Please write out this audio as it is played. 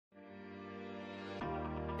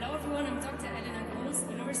Hello everyone, I'm Dr. Elena,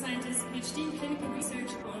 a neuroscientist, PhD in clinical research,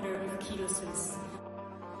 founder of Keto Swiss.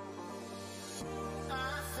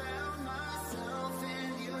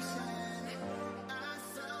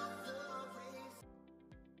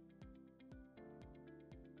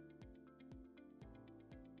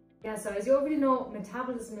 Yeah, so as you already know,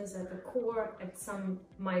 metabolism is at the core at some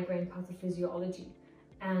migraine pathophysiology.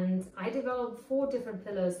 And I developed 4 different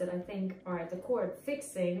pillars that I think are at the core at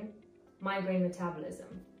fixing migraine metabolism.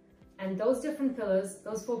 And those different pillars,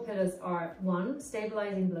 those 4 pillars are: 1,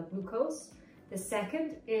 stabilizing blood glucose. The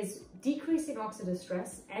second is decreasing oxidative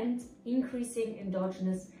stress and increasing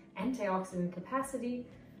endogenous antioxidant capacity.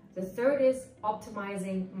 The third is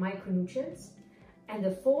optimizing micronutrients. And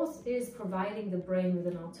the 4th is providing the brain with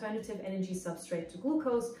an alternative energy substrate to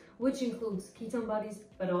glucose, which includes ketone bodies,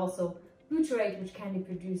 but also butyrate, which can be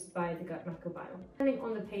produced by the gut microbiome. Depending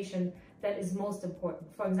on the patient, that is most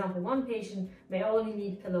important. For example, one patient may only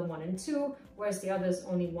need pillar 1 and 2, whereas the others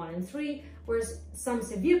only 1 and 3, whereas some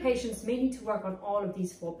severe patients may need to work on all of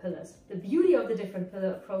these 4 pillars. The beauty of the different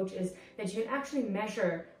pillar approach is that you can actually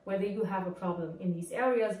measure whether you have a problem in these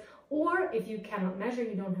areas, or if you cannot measure,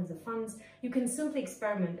 you don't have the funds, you can simply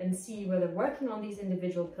experiment and see whether working on these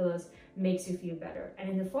individual pillars makes you feel better. And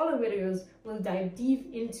in the following videos, we'll dive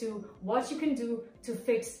deep into what you can do to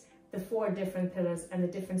fix the 4 different pillars and the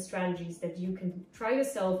different strategies that you can try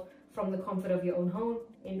yourself from the comfort of your own home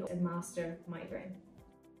in order to master migraine.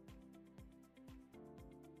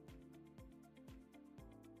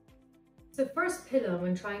 The first pillar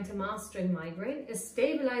when trying to mastering migraine is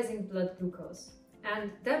stabilizing blood glucose.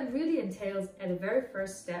 And that really entails, at a very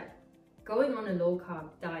first step, going on a low-carb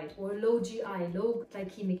diet or a low GI, low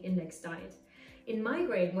glycemic index diet. In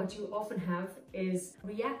migraine, what you often have is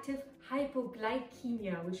reactive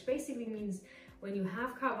hypoglycemia, which basically means when you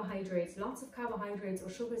have carbohydrates, lots of carbohydrates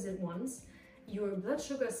or sugars at once, your blood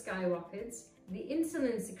sugar skyrockets, the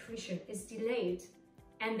insulin secretion is delayed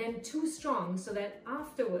and then too strong, so that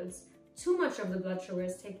afterwards too much of the blood sugar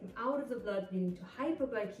is taken out of the blood, leading to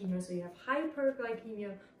hypoglycemia. So you have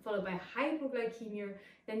hyperglycemia followed by hypoglycemia.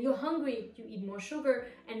 Then you're hungry, you eat more sugar,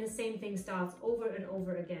 and the same thing starts over and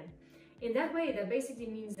over again. In that way, that basically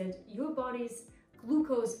means that your body's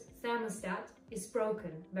glucose thermostat is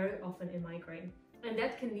broken very often in migraine. And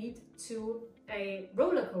that can lead to a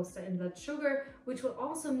roller coaster in blood sugar, which will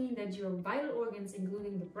also mean that your vital organs,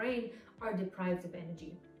 including the brain, are deprived of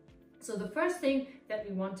energy. So the first thing that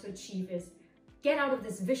we want to achieve is get out of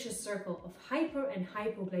this vicious circle of hyper and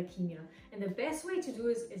hypoglycemia. And the best way to do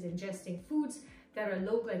this is ingesting foods that are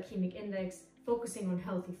low glycemic index, focusing on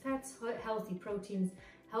healthy fats, healthy proteins,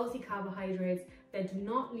 healthy carbohydrates that do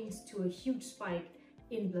not lead to a huge spike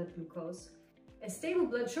in blood glucose. A stable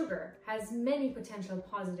blood sugar has many potential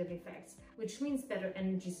positive effects, which means better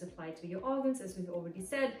energy supply to your organs, as we've already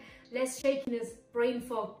said, less shakiness, brain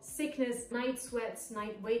fog, sickness, night sweats,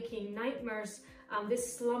 night waking, nightmares,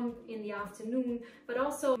 this slump in the afternoon, but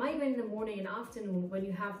also migraine in the morning and afternoon when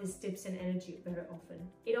you have these dips in energy very often.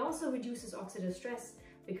 It also reduces oxidative stress,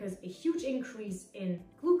 because a huge increase in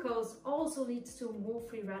glucose also leads to more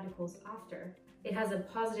free radicals after. It has a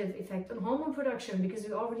positive effect on hormone production, because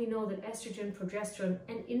we already know that estrogen, progesterone,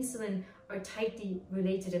 and insulin are tightly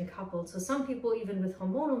related and coupled. So some people, even with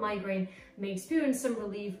hormonal migraine, may experience some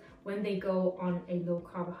relief when they go on a low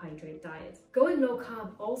carbohydrate diet. Going low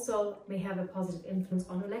carb also may have a positive influence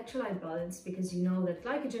on electrolyte balance, because you know that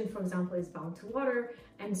glycogen, for example, is bound to water,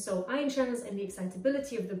 and so ion channels and the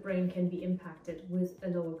excitability of the brain can be impacted with a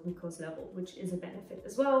lower glucose level, which is a benefit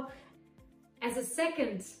as well. As a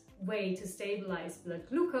second way to stabilize blood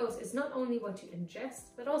glucose is not only what you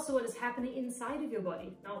ingest, but also what is happening inside of your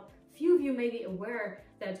body. Now, few of you may be aware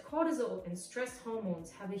that cortisol and stress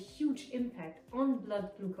hormones have a huge impact on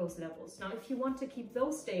blood glucose levels. Now, if you want to keep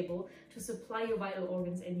those stable to supply your vital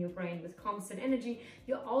organs and your brain with constant energy,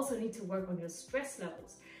 you also need to work on your stress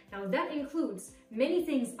levels. Now, that includes many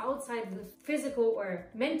things outside of the physical or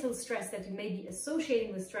mental stress that you may be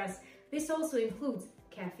associating with stress. This also includes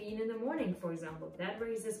caffeine in the morning, for example. That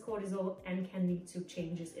raises cortisol and can lead to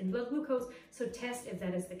changes in blood glucose, so test if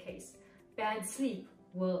that is the case. Bad sleep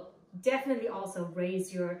will definitely also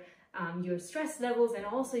raise your stress levels and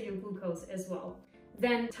also your glucose as well.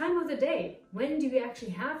 Then time of the day, when do you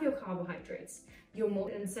actually have your carbohydrates? You're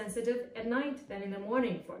more insensitive at night than in the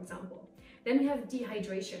morning, for example. Then we have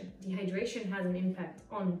dehydration. Dehydration has an impact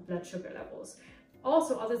on blood sugar levels.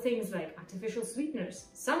 Also, other things like artificial sweeteners,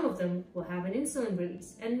 some of them will have an insulin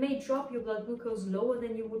release and may drop your blood glucose lower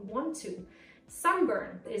than you would want to.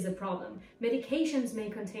 Sunburn is a problem. Medications may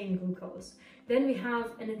contain glucose. Then we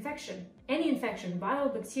have an infection. Any infection,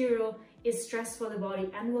 viral, bacterial, is stress for the body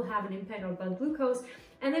and will have an impact on blood glucose.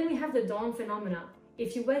 And then we have the dawn phenomena.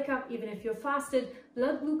 If you wake up, even if you're fasted,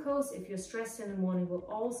 blood glucose, if you're stressed in the morning, will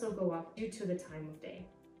also go up due to the time of day.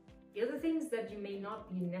 The other things that you may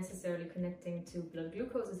not be necessarily connecting to blood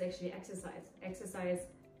glucose is actually exercise. Exercise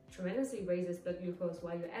tremendously raises blood glucose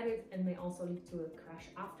while you're at it and may also lead to a crash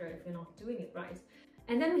after if you're not doing it right.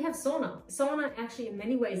 And then we have sauna. Sauna actually in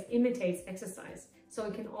many ways imitates exercise. So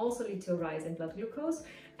it can also lead to a rise in blood glucose.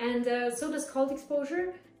 And so does cold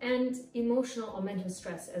exposure, and emotional or mental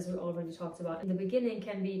stress, as we already talked about in the beginning,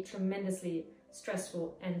 can be tremendously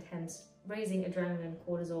stressful and hence raising adrenaline,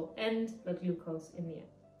 cortisol, and blood glucose in the end.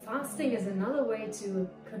 Fasting is another way to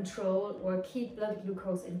control or keep blood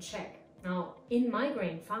glucose in check. Now, in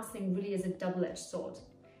migraine, fasting really is a double-edged sword.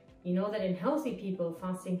 You know that in healthy people,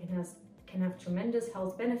 fasting can have tremendous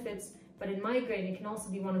health benefits, but in migraine, it can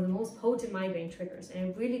also be one of the most potent migraine triggers. And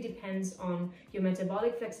it really depends on your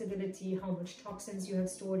metabolic flexibility, how much toxins you have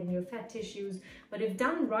stored in your fat tissues. But if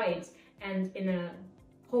done right and in a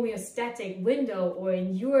homeostatic window or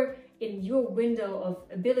in your window of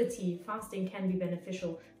ability, fasting can be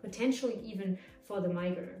beneficial, potentially even for the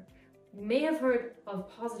migraine. You may have heard of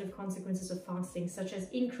positive consequences of fasting, such as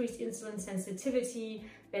increased insulin sensitivity,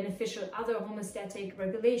 beneficial other homeostatic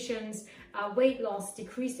regulations, weight loss,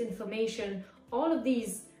 decreased inflammation. All of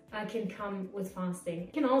these can come with fasting.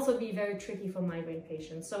 It can also be very tricky for migraine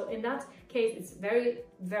patients. So in that case, it's very,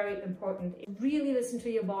 very important. Really listen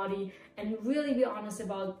to your body and really be honest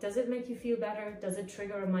about, does it make you feel better? Does it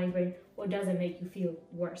trigger a migraine, or does it make you feel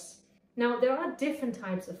worse? Now, there are different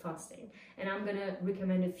types of fasting, and I'm going to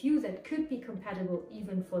recommend a few that could be compatible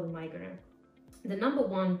even for the migraine. The number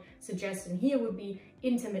one suggestion here would be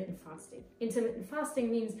intermittent fasting. Intermittent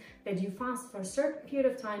fasting means that you fast for a certain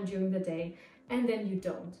period of time during the day and then you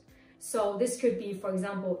don't. So this could be, for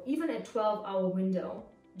example, even a 12-hour window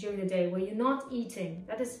during the day where you're not eating.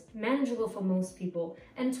 That is manageable for most people,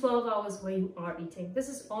 and 12 hours where you are eating. This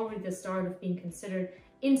is already the start of being considered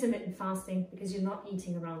intermittent fasting because you're not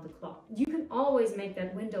eating around the clock. You can always make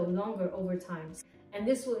that window longer over time, and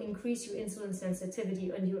this will increase your insulin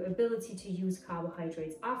sensitivity and your ability to use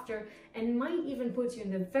carbohydrates after, and might even put you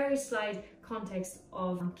in the very slight context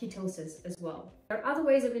of ketosis as well. There are other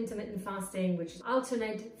ways of intermittent fasting, which is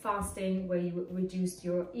alternate fasting, where you reduce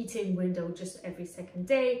your eating window just every second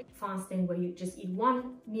day, fasting where you just eat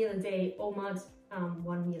one meal a day, OMAD,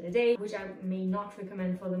 1 meal a day, which I may not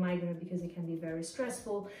recommend for the migraine because it can be very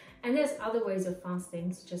stressful. And there's other ways of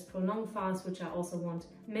fasting, such as prolonged fast, which I also won't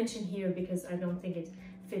mention here because I don't think it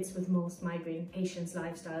fits with most migraine patients'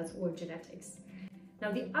 lifestyles or genetics.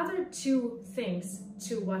 Now, the other two things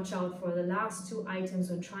to watch out for, the last two items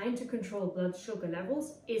when trying to control blood sugar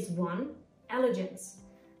levels, is one, allergens.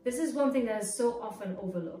 This is one thing that is so often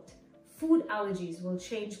overlooked. Food allergies will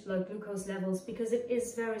change blood glucose levels because it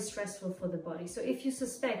is very stressful for the body. So if you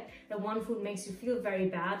suspect that one food makes you feel very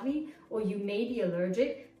badly or you may be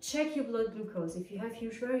allergic, check your blood glucose. If you have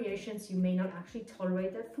huge variations, you may not actually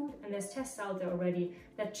tolerate that food, and there's tests out there already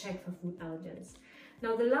that check for food allergens.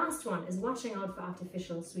 Now, the last one is watching out for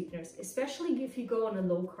artificial sweeteners, especially if you go on a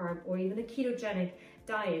low carb or even a ketogenic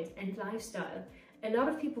diet and lifestyle. A lot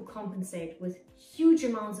of people compensate with huge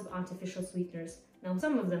amounts of artificial sweeteners. Now,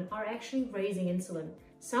 some of them are actually raising insulin.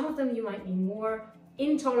 Some of them you might be more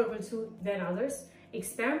intolerable to than others.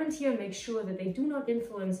 Experiment here and make sure that they do not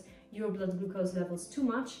influence your blood glucose levels too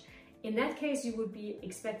much. In that case, you would be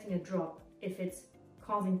expecting a drop if it's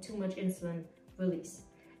causing too much insulin release.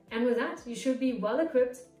 And with that, you should be well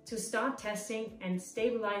equipped to start testing and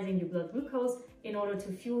stabilizing your blood glucose in order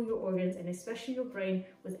to fuel your organs and especially your brain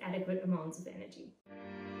with adequate amounts of energy.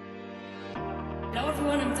 Hello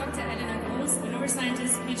everyone, I'm Dr. Elena, a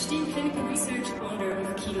neuroscientist, PhD in clinical research, founder of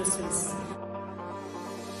Keto Swiss.